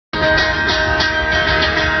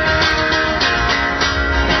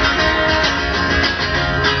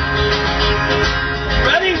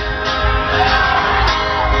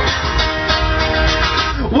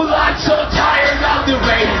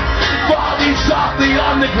softly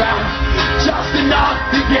on the ground, just enough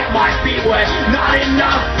to get my feet wet, not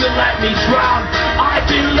enough to let me drown. I've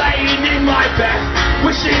been laying in my bed,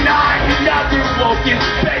 wishing I had never woken,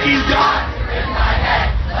 begging God to rid my head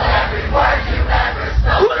of every word you ever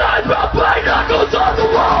spoke. When I felt my knuckles on the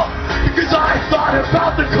wall, because I thought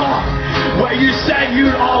about the call where you said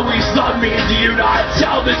you'd always love me. Do you not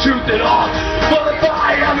tell the truth at all? Well, if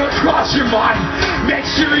I ever cross your mind, make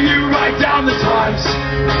sure you write down the times.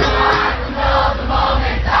 I will know the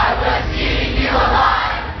moment I was seeing you alive.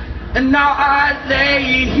 And now I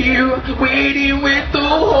lay here waiting with the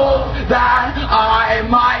hope that I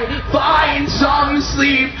might find some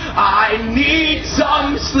sleep. I need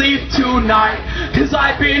some sleep tonight, 'cause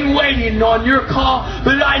I've been waiting on your call,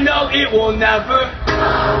 but I know it will never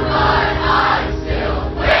come. But I'm still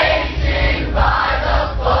waiting by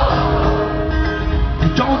the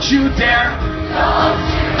phone. Don't you dare. Don't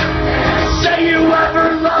you dare say you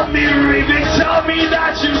ever loved me, or even tell me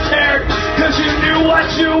that you cared, 'cause you knew what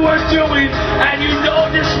you were doing, and you know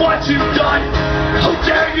just what you've done. How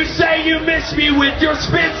dare you say you miss me with your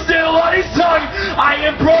spit still on his tongue? I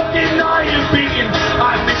am broken, I am beaten,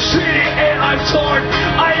 I'm mistreated and I'm torn.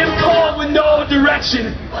 I am cold with no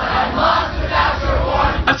direction, but I'm lost without your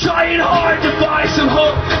warmth. I'm trying hard to find some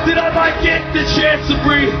hope that I might get the chance to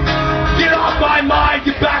breathe. Get off my mind,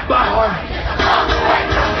 get back my heart.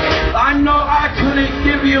 I know I couldn't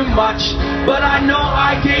give you much, but I know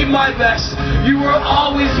I gave my best. You were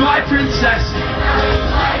always my princess,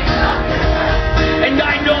 and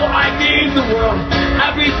I know I gave the world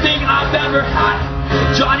everything I've ever had.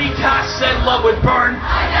 Johnny Cash said love would burn.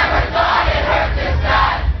 I never thought it hurt this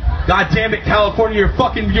bad. God damn it, California, you're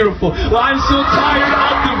fucking beautiful. Well, I'm so tired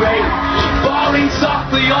of the rain falling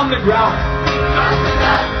softly on the ground.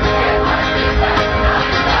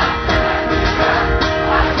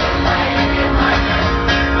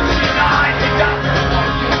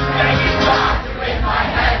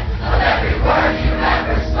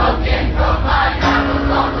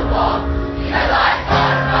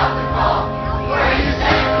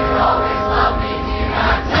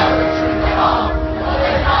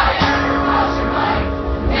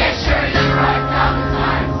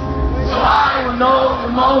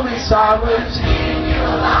 I was seeing you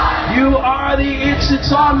alive. You are the itch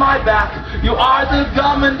that's on my back. You are the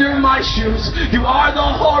gum under my shoes. You are the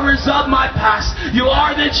horrors of my past. You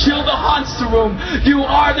are the chill that haunts the room. You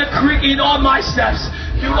are the creaking on my steps.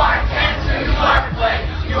 You are cancer, you are plague.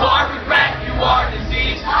 You are regret, you are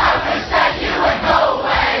disease. I wish that you would go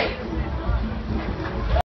away.